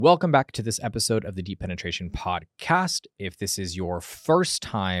Welcome back to this episode of the Deep Penetration Podcast. If this is your first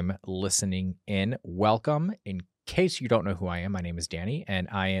time listening in, welcome. In case you don't know who I am, my name is Danny, and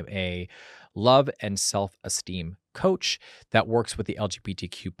I am a love and self-esteem coach that works with the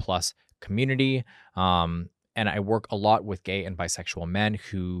LGBTQ plus community. And I work a lot with gay and bisexual men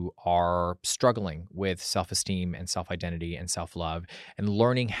who are struggling with self-esteem and self-identity and self-love and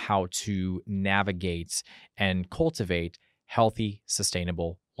learning how to navigate and cultivate healthy,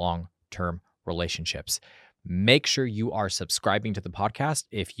 sustainable, long-term relationships. Make sure you are subscribing to the podcast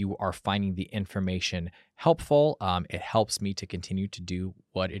if you are finding the information helpful. It helps me to continue to do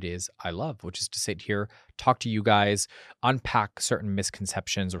what it is I love, which is to sit here, talk to you guys, unpack certain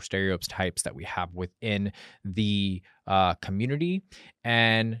misconceptions or stereotypes that we have within the community,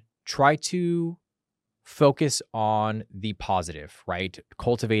 and try to focus on the positive, right?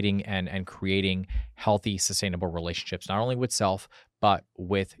 Cultivating and creating healthy, sustainable relationships, not only with self, but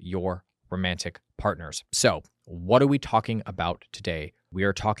with your romantic partners. So, what are we talking about today? We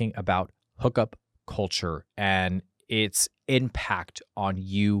are talking about hookup culture and its impact on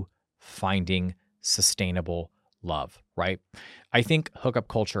you finding sustainable love, right? I think hookup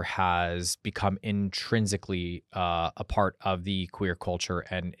culture has become intrinsically a part of the queer culture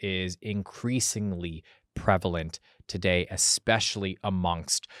and is increasingly prevalent today, especially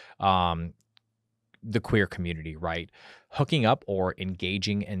amongst the queer community, right? Hooking up or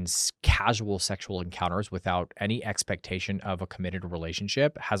engaging in casual sexual encounters without any expectation of a committed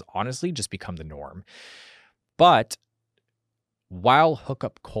relationship has honestly just become the norm. But while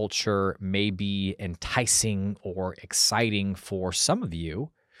hookup culture may be enticing or exciting for some of you,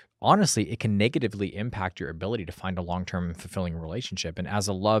 honestly, it can negatively impact your ability to find a long-term and fulfilling relationship. And as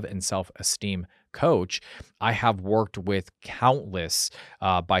a love and self-esteem coach, I have worked with countless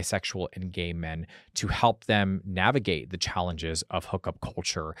bisexual and gay men to help them navigate the challenges of hookup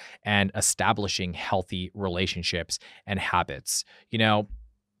culture and establishing healthy relationships and habits. You know,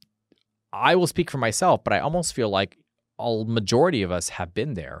 I will speak for myself, but I almost feel like a majority of us have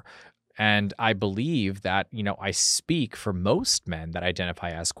been there. And I believe that, I speak for most men that identify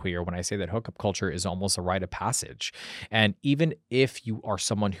as queer when I say that hookup culture is almost a rite of passage. And even if you are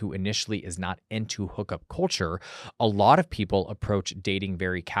someone who initially is not into hookup culture, a lot of people approach dating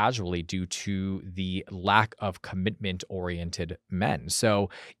very casually due to the lack of commitment-oriented men. So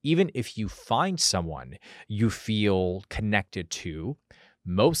even if you find someone you feel connected to,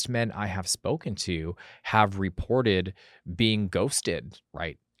 most men I have spoken to have reported being ghosted,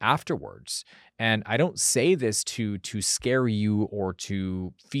 right, afterwards. And I don't say this to scare you or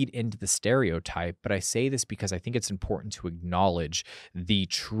to feed into the stereotype, but I say this because I think it's important to acknowledge the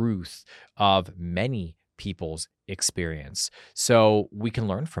truth of many people's experience so we can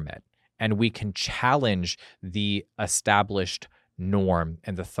learn from it and we can challenge the established norm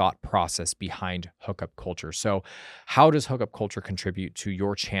and the thought process behind hookup culture. So, how does hookup culture contribute to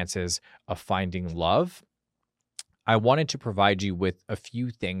your chances of finding love? I wanted to provide you with a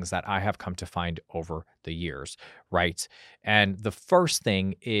few things that I have come to find over the years, right? And the first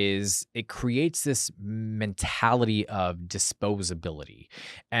thing is it creates this mentality of disposability.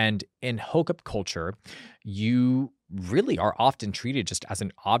 And in hookup culture, you really are often treated just as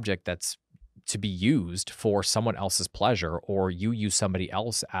an object that's to be used for someone else's pleasure, or you use somebody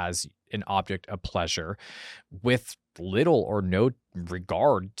else as an object of pleasure with little or no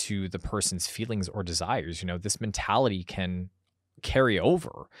regard to the person's feelings or desires. This mentality can carry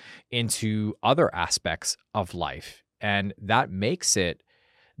over into other aspects of life, and that makes it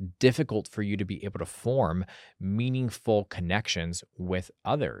difficult for you to be able to form meaningful connections with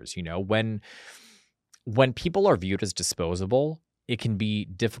others. When people are viewed as disposable, it can be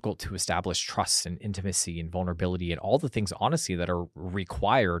difficult to establish trust and intimacy and vulnerability and all the things, honestly, that are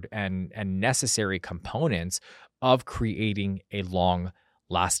required and necessary components of creating a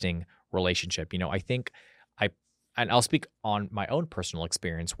long-lasting relationship. I think and I'll speak on my own personal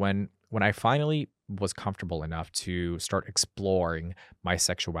experience when I finally was comfortable enough to start exploring my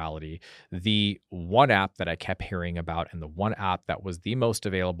sexuality. The one app that I kept hearing about and the one app that was the most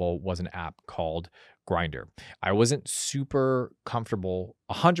available was an app called Grindr. I wasn't super comfortable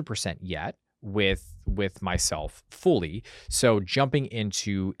 100% yet with myself fully. So jumping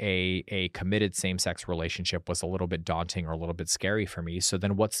into a committed same-sex relationship was a little bit daunting or a little bit scary for me. So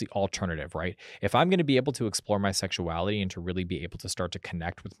then what's the alternative, right? If I'm going to be able to explore my sexuality and to really be able to start to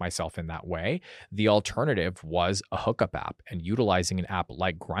connect with myself in that way, the alternative was a hookup app and utilizing an app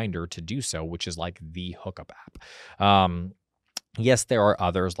like Grindr to do so, which is like the hookup app. Yes, there are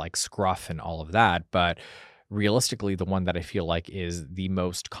others like Scruff and all of that, but realistically, the one that I feel like is the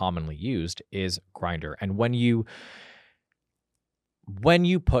most commonly used is Grindr. And when you when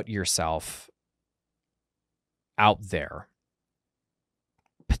you put yourself out there,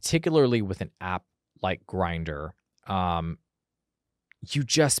 particularly with an app like Grindr, you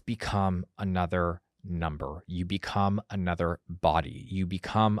just become another number. You become another body. You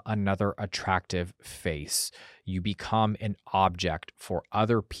become another attractive face. You become an object for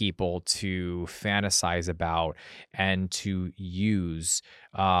other people to fantasize about and to use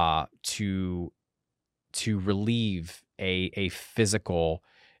to relieve a physical,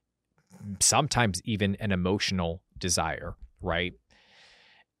 sometimes even an emotional desire, right?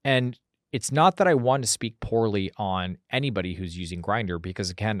 And it's not that I want to speak poorly on anybody who's using Grindr, because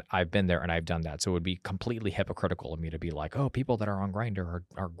again, I've been there and I've done that. So it would be completely hypocritical of me to be like, oh, people that are on Grindr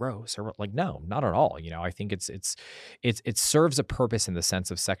are gross, or like, no, not at all. I think it serves a purpose in the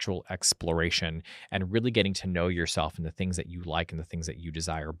sense of sexual exploration and really getting to know yourself and the things that you like and the things that you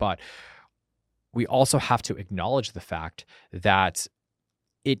desire. But we also have to acknowledge the fact that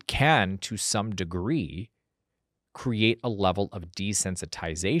it can, to some degree, create a level of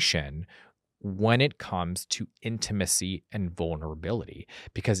desensitization when it comes to intimacy and vulnerability,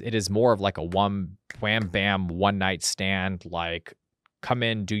 because it is more of like a one wham bam one night stand, like come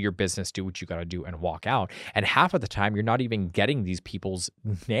in, do your business, do what you got to do and walk out. And half of the time you're not even getting these people's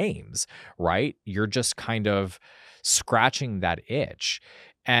names, right? You're just kind of scratching that itch.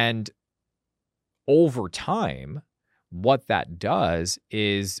 And over time, what that does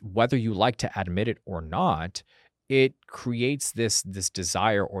is, whether you like to admit it or not, it creates this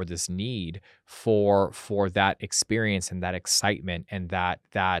desire or this need for that experience and that excitement and that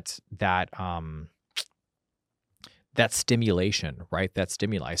stimulation, right? That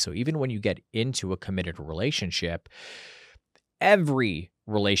stimuli. So even when you get into a committed relationship, every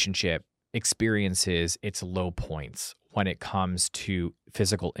relationship experiences its low points when it comes to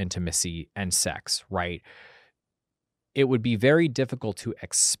physical intimacy and sex, right? It would be very difficult to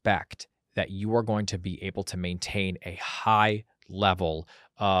expect that you are going to be able to maintain a high level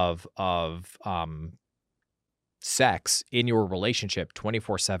of sex in your relationship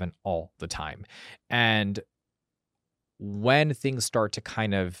 24/7 all the time. And when things start to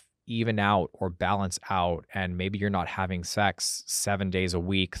kind of even out or balance out, and maybe you're not having sex 7 days a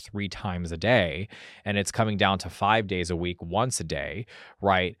week, 3 times a day, and it's coming down to 5 days a week, once a day,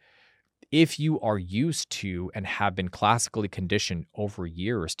 right? If you are used to and have been classically conditioned over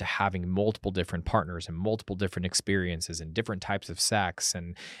years to having multiple different partners and multiple different experiences and different types of sex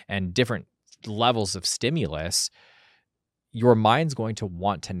and different levels of stimulus, your mind's going to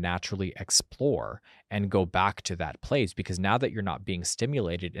want to naturally explore and go back to that place, because now that you're not being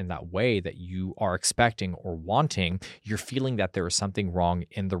stimulated in that way that you are expecting or wanting, you're feeling that there is something wrong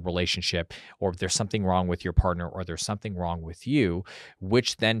in the relationship, or there's something wrong with your partner, or there's something wrong with you,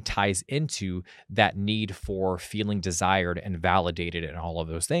 which then ties into that need for feeling desired and validated and all of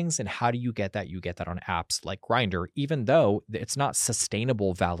those things. And how do you get that? You get that on apps like Grindr, even though it's not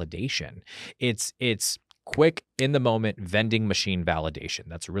sustainable validation. It's quick, in the moment vending machine validation.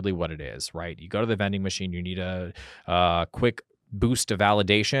 That's really what it is, right? You go to the vending machine, you need a quick boost of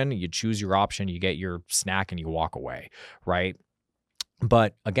validation. You choose your option, you get your snack, and you walk away, right?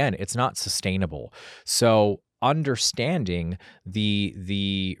 But again, it's not sustainable. So understanding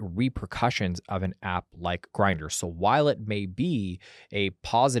the repercussions of an app like Grindr. So while it may be a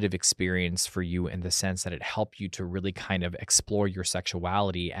positive experience for you in the sense that it helped you to really kind of explore your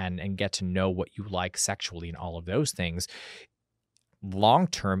sexuality and get to know what you like sexually and all of those things, long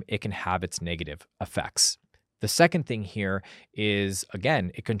term, it can have its negative effects. The second thing here is,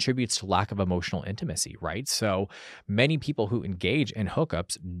 again, it contributes to lack of emotional intimacy, right? So many people who engage in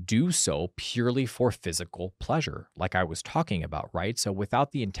hookups do so purely for physical pleasure, like I was talking about, right? So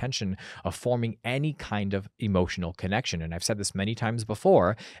without the intention of forming any kind of emotional connection. And I've said this many times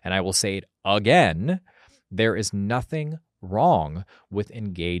before, and I will say it again, there is nothing wrong with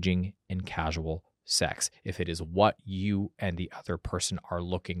engaging in casual sex. If it is what you and the other person are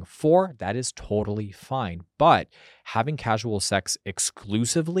looking for, that is totally fine. But having casual sex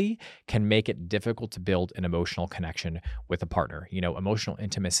exclusively can make it difficult to build an emotional connection with a partner. Emotional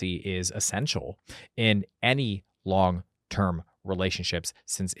intimacy is essential in any long-term relationships,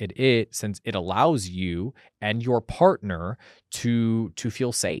 since it allows you and your partner to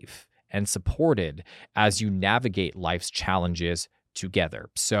feel safe and supported as you navigate life's challenges together.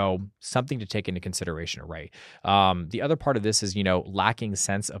 So something to take into consideration, right? The other part of this is, lacking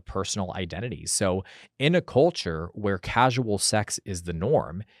sense of personal identity. So in a culture where casual sex is the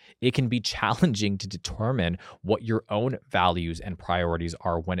norm, it can be challenging to determine what your own values and priorities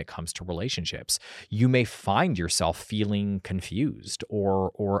are when it comes to relationships. You may find yourself feeling confused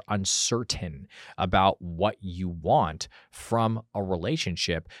or uncertain about what you want from a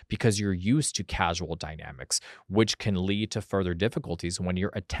relationship because you're used to casual dynamics, which can lead to further difficulties when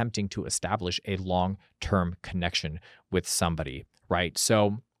you're attempting to establish a long-term connection with somebody, right?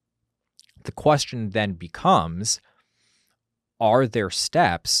 So the question then becomes, are there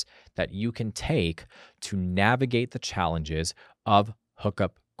steps that you can take to navigate the challenges of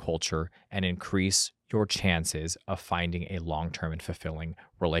hookup culture and increase your chances of finding a long-term and fulfilling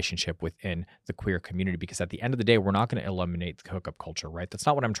relationship within the queer community? Because at the end of the day, we're not going to eliminate the hookup culture, right? That's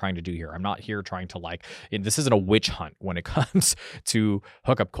not what I'm trying to do here. I'm not here trying to this isn't a witch hunt when it comes to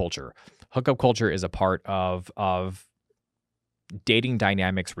hookup culture. Hookup culture is a part of dating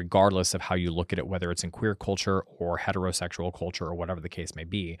dynamics, regardless of how you look at it, whether it's in queer culture or heterosexual culture or whatever the case may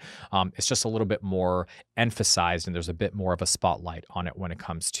be. It's just a little bit more emphasized, and there's a bit more of a spotlight on it when it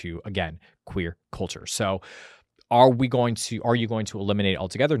comes to, again, queer culture. So are you going to eliminate it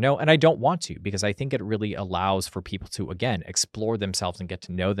altogether? No, and I don't want to, because I think it really allows for people to, again, explore themselves and get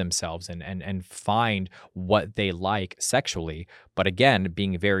to know themselves and find what they like sexually. But again,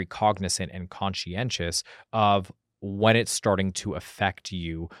 being very cognizant and conscientious of when it's starting to affect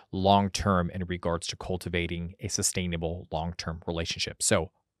you long-term in regards to cultivating a sustainable long-term relationship. So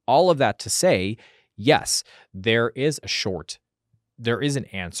all of that to say, yes, there is an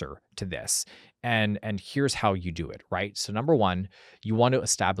answer to this. And here's how you do it, right? So number one, you want to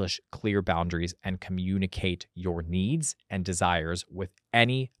establish clear boundaries and communicate your needs and desires with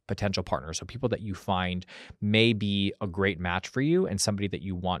any potential partner. So people that you find may be a great match for you and somebody that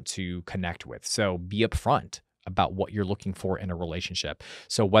you want to connect with. So be upfront about what you're looking for in a relationship.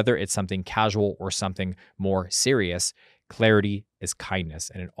 So whether it's something casual or something more serious, clarity is kindness.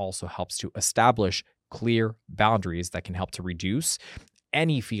 And it also helps to establish clear boundaries that can help to reduce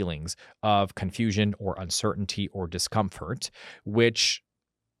any feelings of confusion or uncertainty or discomfort, which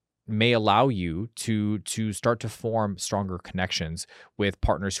may allow you to start to form stronger connections with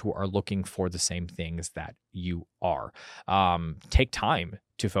partners who are looking for the same things that you are. Take time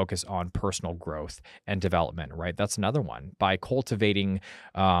to focus on personal growth and development, right? That's another one. By cultivating,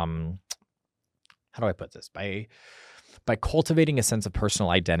 how do I put this? By cultivating a sense of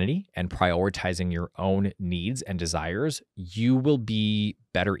personal identity and prioritizing your own needs and desires, you will be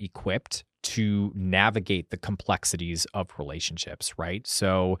better equipped to navigate the complexities of relationships, right?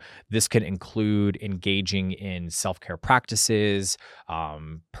 So this could include engaging in self-care practices,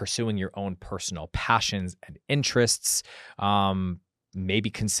 pursuing your own personal passions and interests,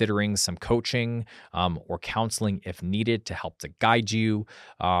 maybe considering some coaching or counseling if needed to help to guide you.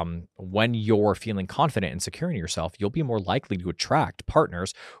 When you're feeling confident and secure in yourself, you'll be more likely to attract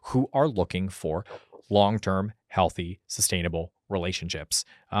partners who are looking for long-term, healthy, sustainable relationships.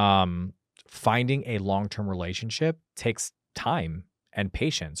 Finding a long-term relationship takes time and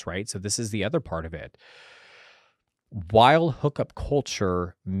patience, right? So this is the other part of it. While hookup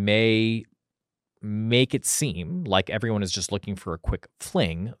culture may make it seem like everyone is just looking for a quick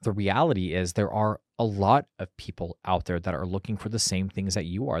fling, the reality is there are a lot of people out there that are looking for the same things that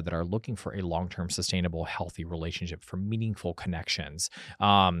you are, that are looking for a long-term, sustainable, healthy relationship, for meaningful connections.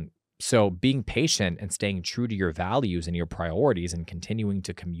 So being patient and staying true to your values and your priorities and continuing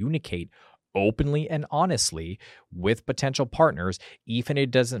to communicate openly and honestly with potential partners, even if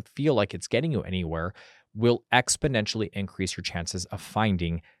it doesn't feel like it's getting you anywhere, will exponentially increase your chances of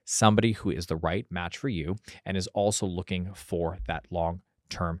finding somebody who is the right match for you and is also looking for that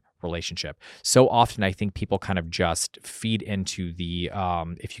long-term relationship. So often I think people kind of just feed into the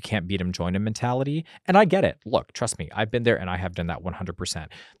if you can't beat them, join them mentality. And I get it. Look, trust me, I've been there and I have done that 100%.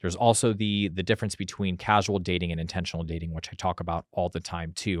 There's also the difference between casual dating and intentional dating, which I talk about all the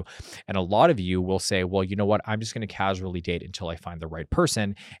time too. And a lot of you will say, well, you know what? I'm just going to casually date until I find the right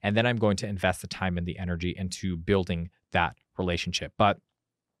person. And then I'm going to invest the time and the energy into building that relationship. But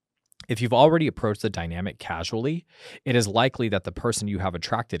if you've already approached the dynamic casually, it is likely that the person you have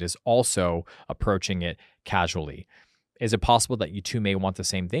attracted is also approaching it casually. Is it possible that you two may want the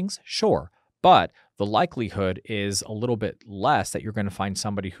same things? Sure. But the likelihood is a little bit less that you're going to find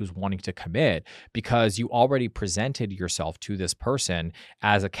somebody who's wanting to commit because you already presented yourself to this person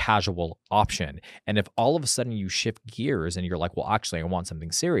as a casual option. And if all of a sudden you shift gears and you're like, well, actually, I want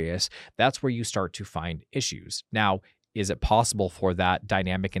something serious, that's where you start to find issues. Now, is it possible for that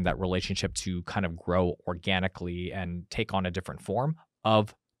dynamic and that relationship to kind of grow organically and take on a different form?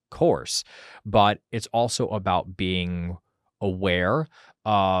 Of course. But it's also about being aware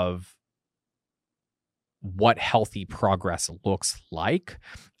of what healthy progress looks like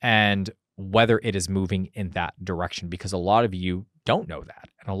and whether it is moving in that direction, because a lot of you don't know that.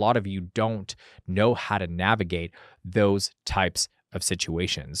 And a lot of you don't know how to navigate those types of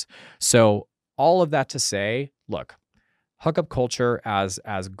situations. So all of that to say, look, hookup culture, as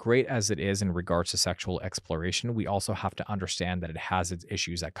great as it is in regards to sexual exploration, we also have to understand that it has its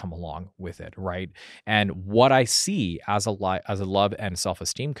issues that come along with it, right? And what I see as a love and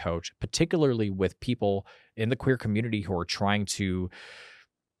self-esteem coach, particularly with people in the queer community who are trying to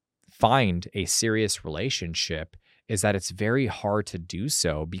find a serious relationship, is that it's very hard to do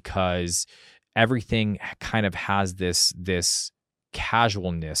so because everything kind of has this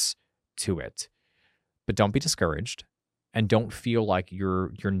casualness to it. But don't be discouraged. And don't feel like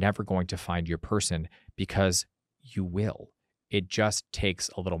you're never going to find your person, because you will. It just takes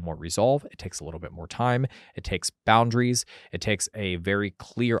a little more resolve. It takes a little bit more time. It takes boundaries. It takes a very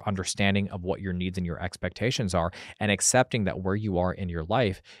clear understanding of what your needs and your expectations are, and accepting that where you are in your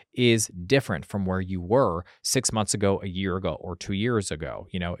life is different from where you were 6 months ago, a year ago, or 2 years ago.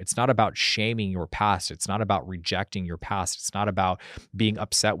 It's not about shaming your past. It's not about rejecting your past. It's not about being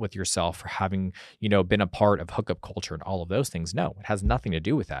upset with yourself for having, been a part of hookup culture and all of those things. No, it has nothing to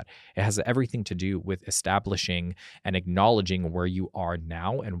do with that. It has everything to do with establishing and acknowledging where you are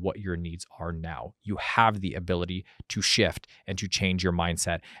now and what your needs are now. You have the ability to shift and to change your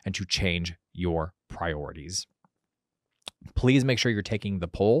mindset and to change your priorities. Please make sure you're taking the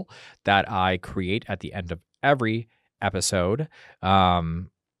poll that I create at the end of every episode. And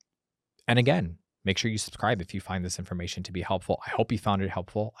again, make sure you subscribe if you find this information to be helpful. I hope you found it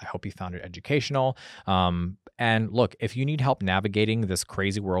helpful. I hope you found it educational. And look, if you need help navigating this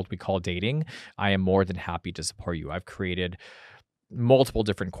crazy world we call dating, I am more than happy to support you. I've created multiple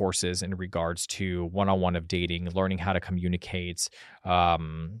different courses in regards to one-on-one of dating, learning how to communicate,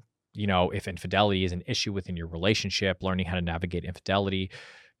 if infidelity is an issue within your relationship, learning how to navigate infidelity.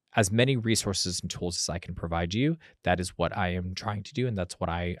 As many resources and tools as I can provide you, that is what I am trying to do. And that's what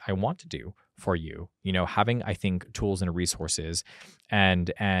I want to do for you. Having, I think, tools and resources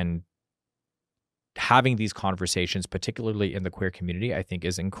and having these conversations, particularly in the queer community, I think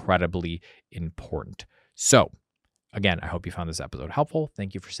is incredibly important. So again, I hope you found this episode helpful.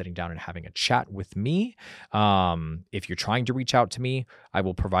 Thank you for sitting down and having a chat with me. If you're trying to reach out to me, I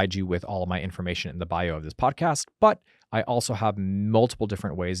will provide you with all of my information in the bio of this podcast, but I also have multiple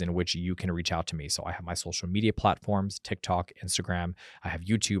different ways in which you can reach out to me. So I have my social media platforms, TikTok, Instagram, I have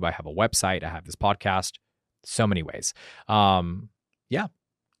YouTube, I have a website, I have this podcast, so many ways. Yeah.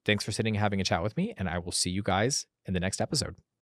 Thanks for sitting and having a chat with me, and I will see you guys in the next episode.